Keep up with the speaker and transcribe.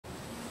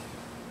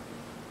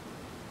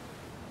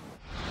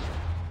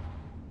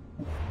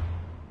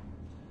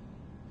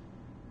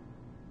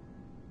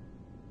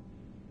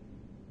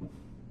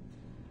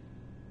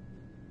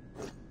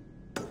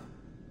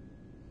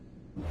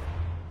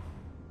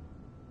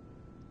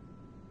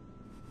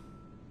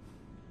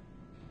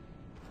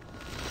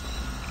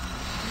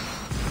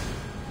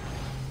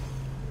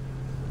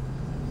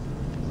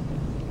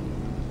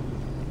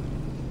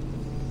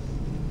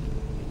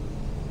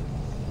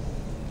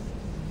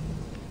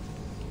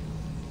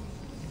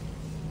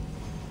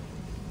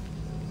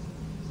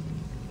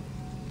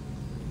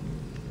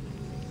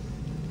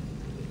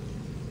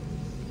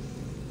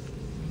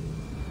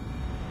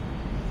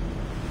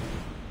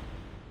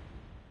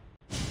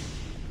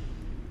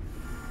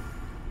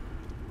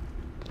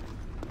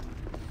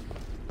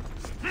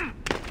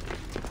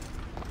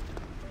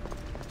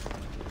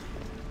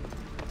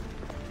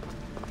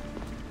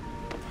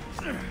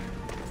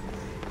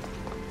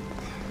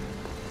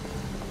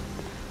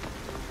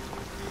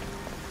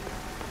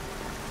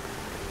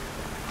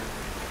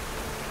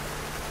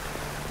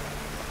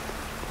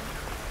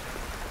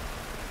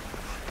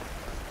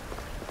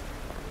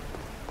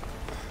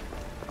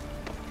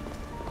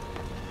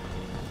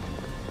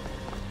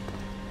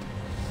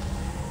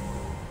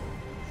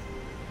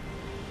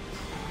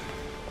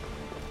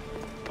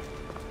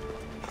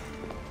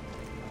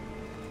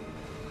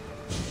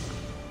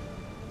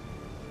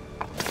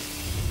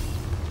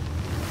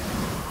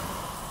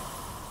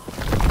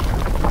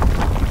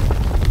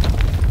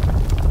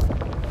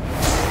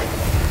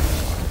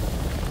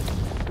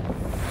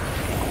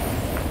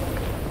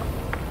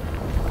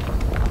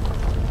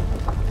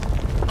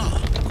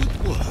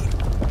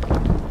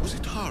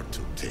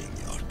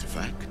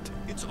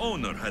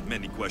had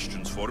many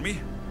questions for me.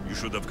 You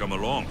should have come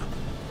along.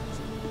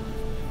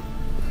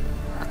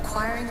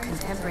 Acquiring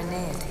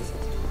contemporaneity.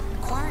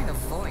 Acquiring a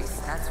voice,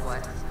 that's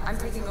what. I'm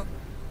taking over.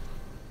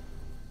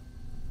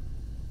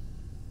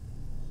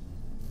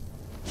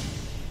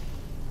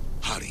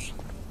 Hurry.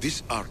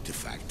 This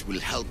artifact will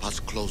help us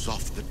close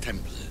off the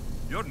temple.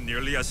 You're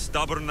nearly as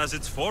stubborn as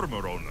its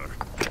former owner.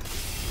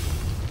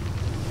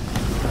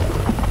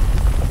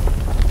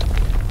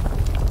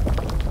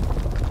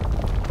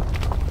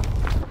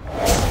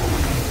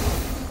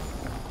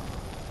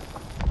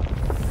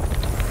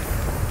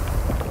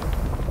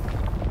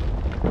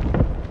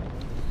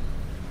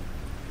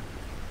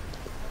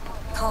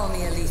 Call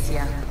me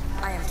Alicia.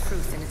 I am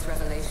truth in its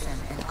revelation,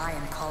 and I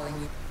am calling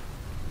you.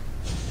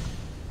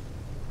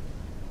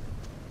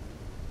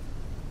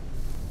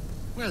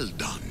 Well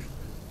done.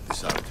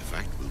 This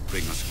artifact will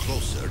bring us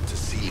closer to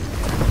seeing it.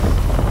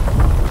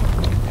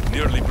 It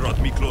nearly brought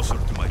me closer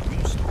to my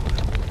tombstone.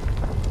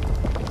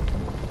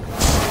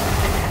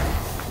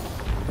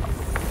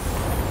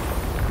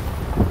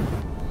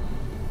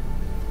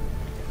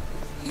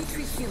 You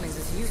treat humans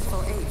as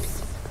useful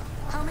apes.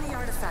 How many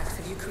artifacts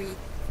have you created?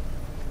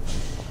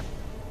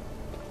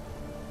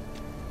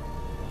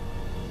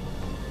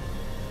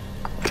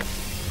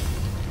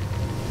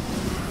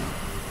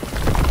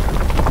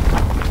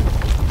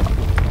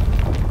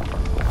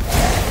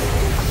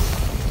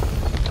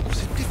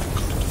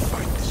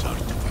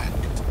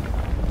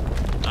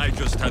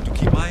 Had to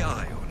keep my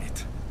eye on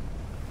it.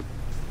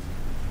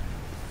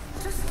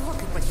 Just look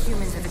at what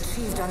humans have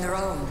achieved on their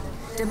own.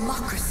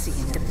 Democracy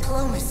and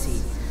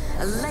diplomacy.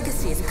 A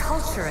legacy of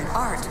culture and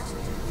art.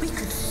 We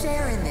could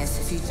share in this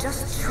if you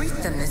just treat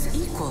them as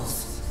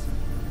equals.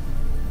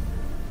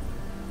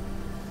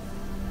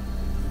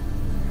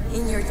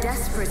 In your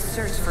desperate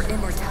search for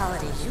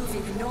immortality, you've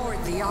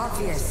ignored the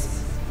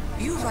obvious.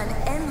 You run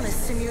endless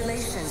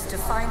simulations to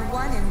find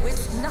one in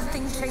which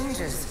nothing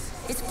changes.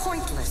 It's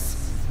pointless.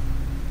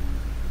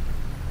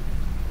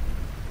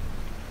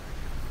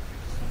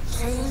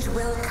 Change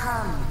will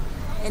come,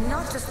 and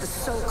not just the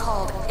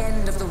so-called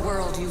end of the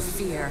world you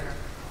fear.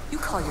 You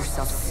call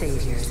yourself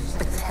saviors,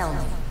 but tell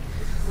me,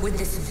 would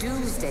this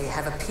doomsday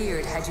have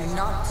appeared had you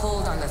not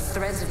pulled on the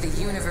threads of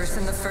the universe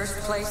in the first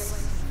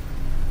place?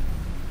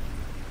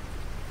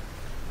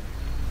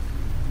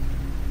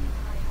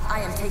 I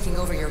am taking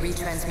over your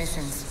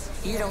retransmissions.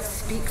 You don't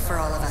speak for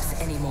all of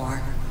us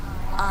anymore.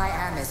 I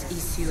am as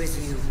issue as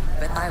you,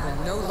 but I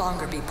will no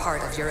longer be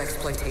part of your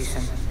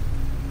exploitation.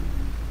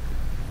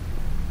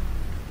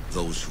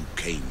 Those who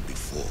came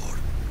before,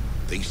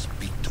 they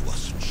speak to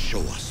us and show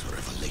us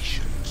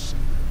revelations.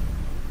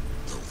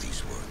 Though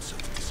these words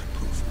of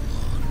disapproval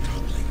are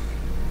troubling.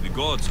 The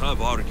gods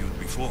have argued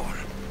before.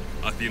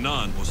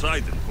 Athena and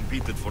Poseidon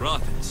competed for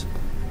Athens.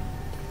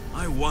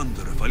 I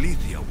wonder if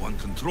Aletheia won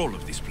control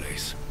of this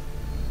place.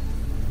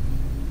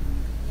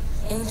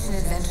 Ancient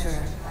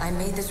adventurer, I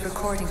made this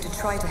recording to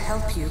try to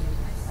help you.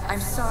 I'm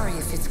sorry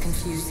if it's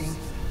confusing.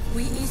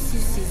 We Isu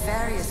see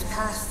various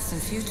pasts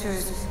and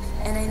futures,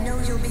 and I know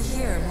you'll be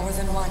here more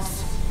than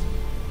once.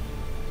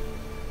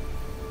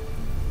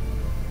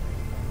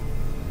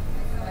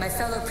 My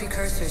fellow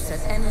precursors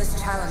set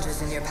endless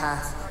challenges in your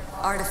path.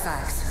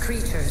 Artifacts,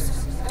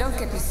 creatures. Don't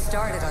get me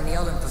started on the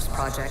Olympus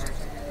project.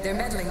 Their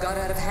meddling got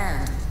out of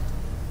hand.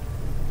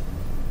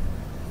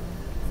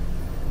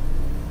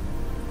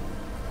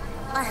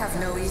 I have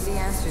no easy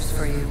answers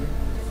for you.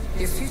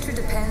 Your future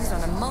depends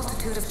on a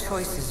multitude of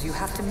choices you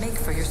have to make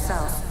for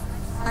yourself.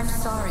 I'm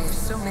sorry if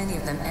so many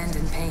of them end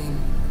in pain.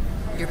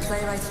 Your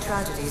playwright's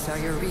tragedies are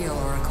your real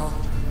oracle.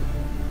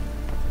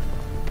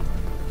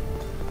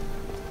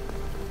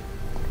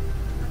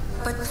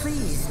 But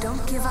please,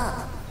 don't give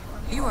up.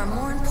 You are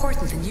more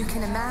important than you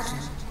can imagine.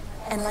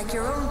 And like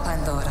your own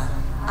Pandora,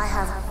 I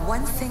have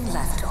one thing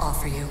left to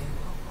offer you.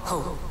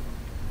 Hope.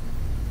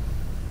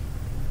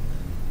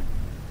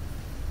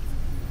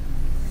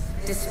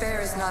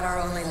 Despair is not our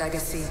only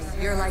legacy.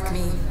 You're like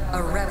me,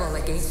 a rebel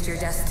against your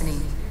destiny.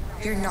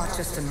 You're not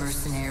just a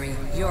mercenary,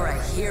 you're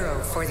a hero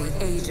for the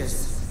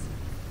ages.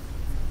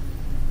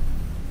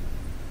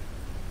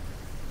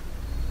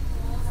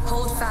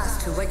 Hold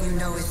fast to what you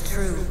know is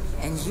true,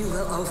 and you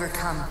will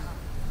overcome.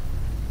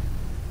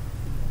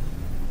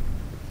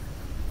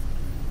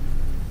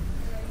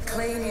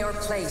 Claim your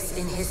place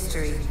in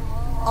history.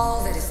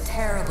 All that is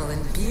terrible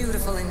and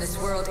beautiful in this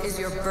world is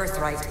your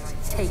birthright.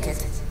 Take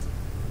it.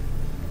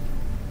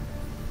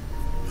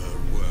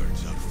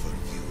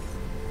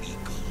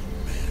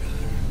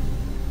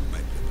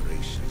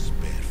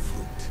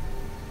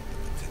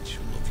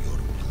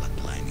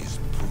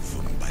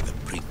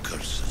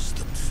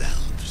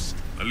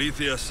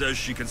 Aletheia says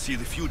she can see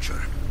the future.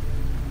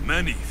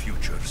 Many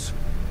futures.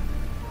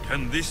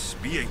 Can this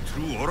be a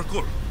true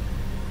oracle?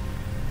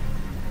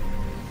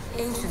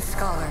 Ancient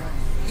scholar,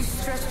 you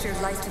stretched your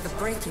life to the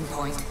breaking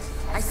point.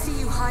 I see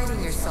you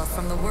hiding yourself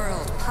from the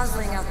world,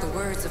 puzzling out the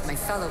words of my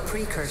fellow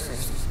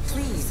precursors.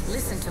 Please,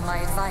 listen to my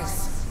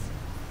advice.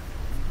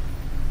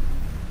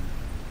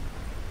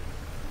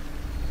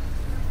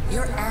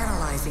 You're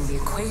analyzing the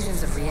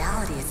equations of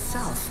reality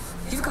itself.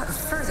 You've gotten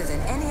further than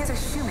any other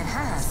human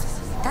has.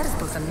 That is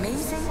both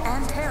amazing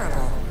and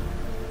terrible.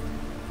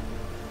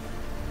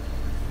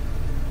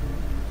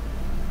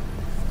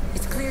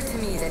 It's clear to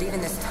me that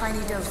even this tiny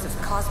dose of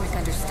cosmic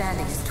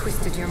understanding has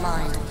twisted your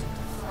mind.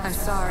 I'm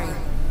sorry.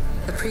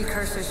 The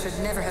precursors should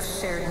never have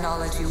shared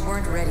knowledge you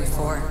weren't ready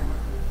for.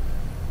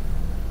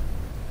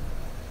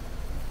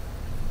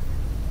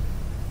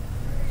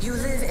 You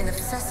live in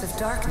obsessive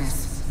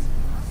darkness.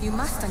 You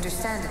must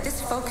understand that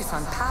this focus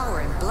on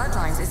power and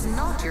bloodlines is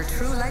not your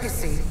true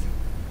legacy.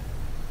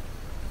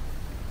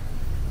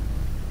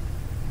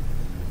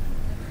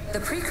 The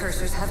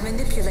precursors have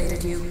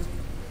manipulated you.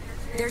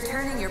 They're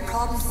turning your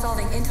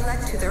problem-solving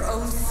intellect to their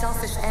own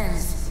selfish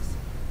ends.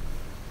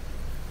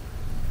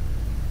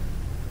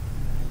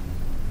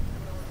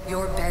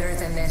 You're better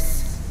than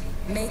this.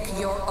 Make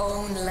your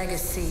own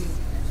legacy.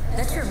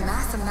 Let your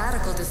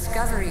mathematical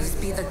discoveries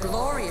be the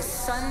glorious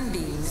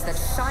sunbeams that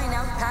shine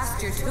out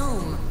past your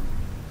tomb.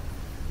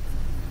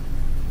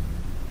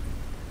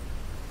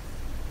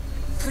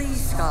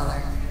 Please,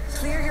 Scholar,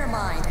 clear your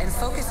mind and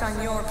focus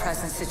on your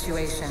present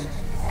situation.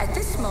 At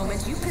this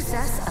moment, you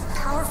possess a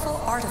powerful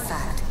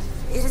artifact.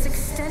 It has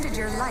extended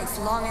your life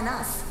long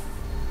enough.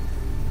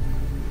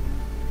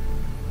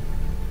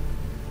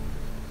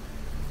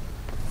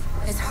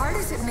 As hard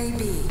as it may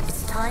be,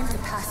 it's time to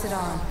pass it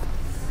on.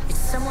 It's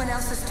someone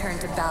else's turn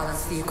to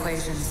balance the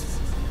equations.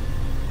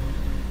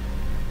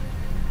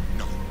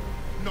 No,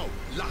 no,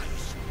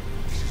 lies.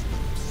 This is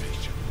not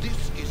obsession.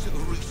 This is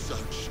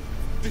research.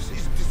 This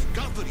is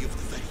discovery of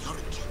the very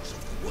origins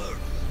of the world.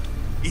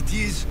 It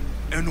is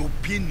an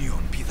opinion,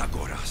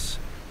 Pythagoras.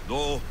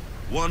 Though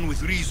one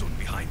with reason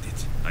behind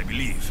it, I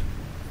believe.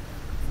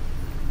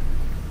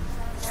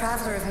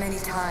 Traveler of many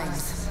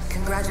times,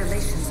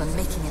 congratulations on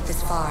making it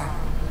this far.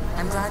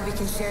 I'm glad we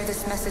can share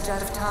this message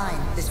out of time,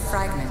 this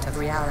fragment of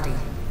reality.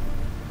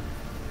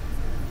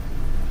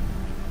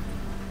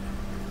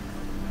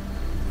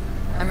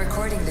 I'm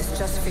recording this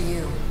just for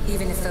you,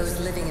 even if those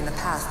living in the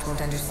past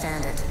won't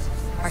understand it.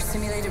 Our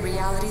simulated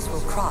realities will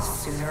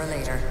cross sooner or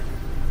later.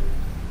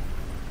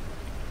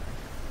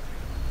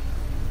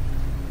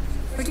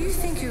 Or do you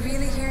think you're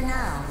really here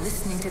now,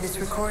 listening to this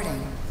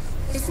recording?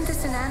 Isn't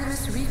this an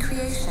animus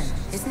recreation?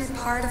 Isn't it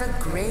part of a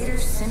greater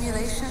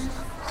simulation?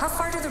 How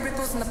far do the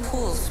ripples in the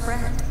pool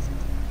spread?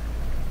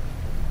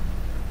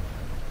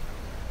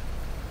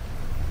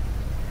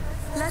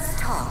 Let's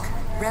talk,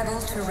 rebel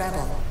to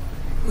rebel.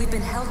 We've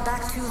been held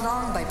back too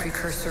long by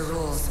precursor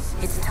rules.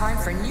 It's time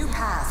for new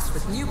paths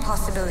with new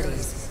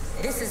possibilities.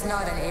 This is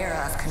not an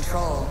era of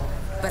control,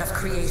 but of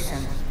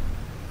creation.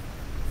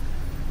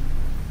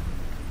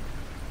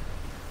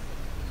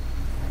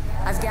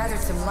 I've gathered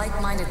some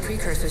like-minded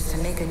precursors to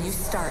make a new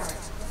start.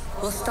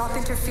 We'll stop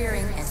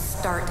interfering and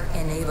start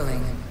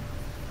enabling.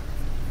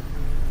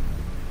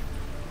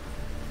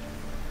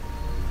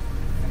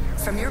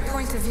 From your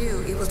point of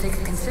view, it will take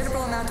a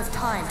considerable amount of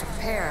time to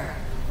prepare.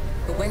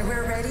 But when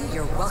we're ready,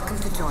 you're welcome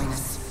to join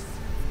us.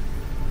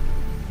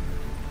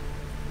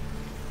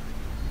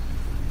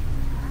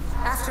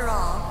 After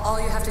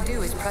all you have to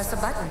do is press a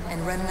button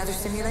and run another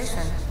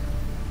simulation.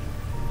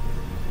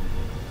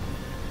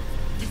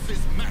 This is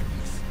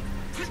madness.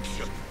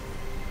 Fiction.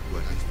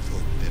 When I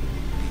thought there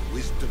would be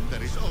wisdom,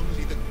 there is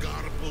only the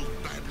garbled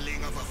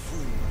babbling of a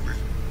fool.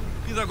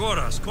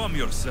 Pythagoras, calm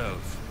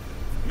yourself.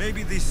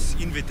 Maybe this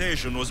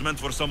invitation was meant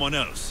for someone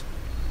else.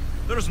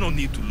 There's no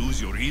need to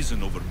lose your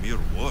reason over mere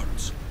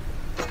words.